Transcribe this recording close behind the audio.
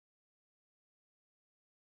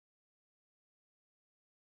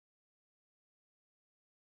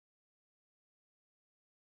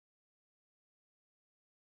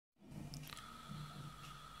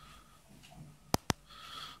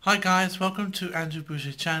Hi guys, welcome to Andrew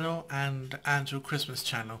Boucher channel and Andrew Christmas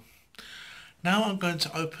channel. Now I'm going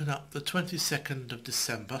to open up the 22nd of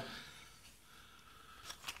December.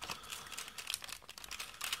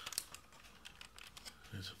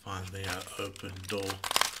 Need to find the open door.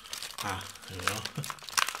 Here we are.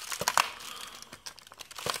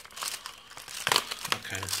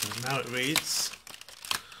 Okay, so now it reads,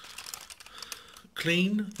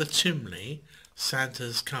 "Clean the chimney,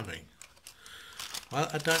 Santa's coming." Well,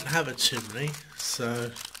 I don't have a chimney,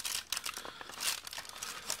 so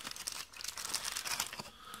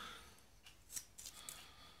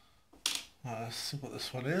let's see what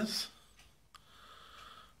this one is.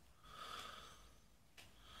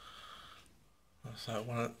 That's like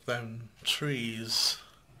one of them trees.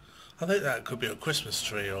 I think that could be a Christmas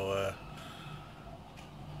tree or a...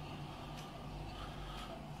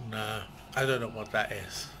 No, I don't know what that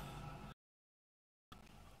is.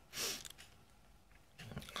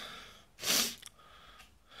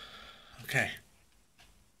 Okay.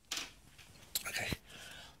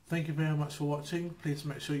 Thank you very much for watching. Please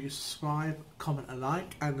make sure you subscribe, comment and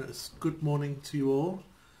like, and it's good morning to you all.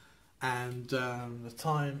 And the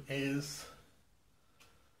time is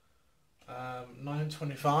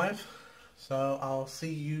 9:25, so I'll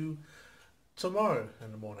see you tomorrow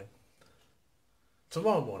in the morning.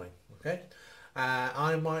 Tomorrow morning, okay?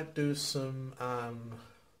 I might do some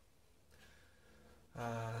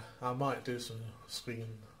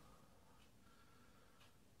screen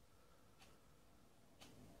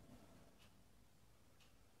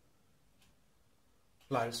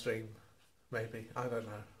live stream, maybe. I don't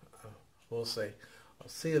know. We'll see. I'll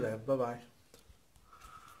see you then. Bye bye.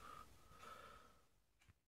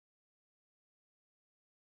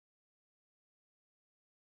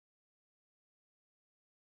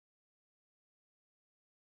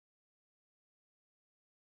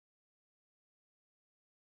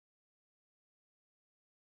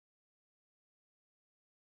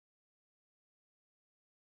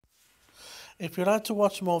 If you'd like to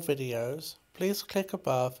watch more videos, please click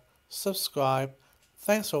above, subscribe.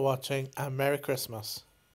 Thanks for watching and Merry Christmas.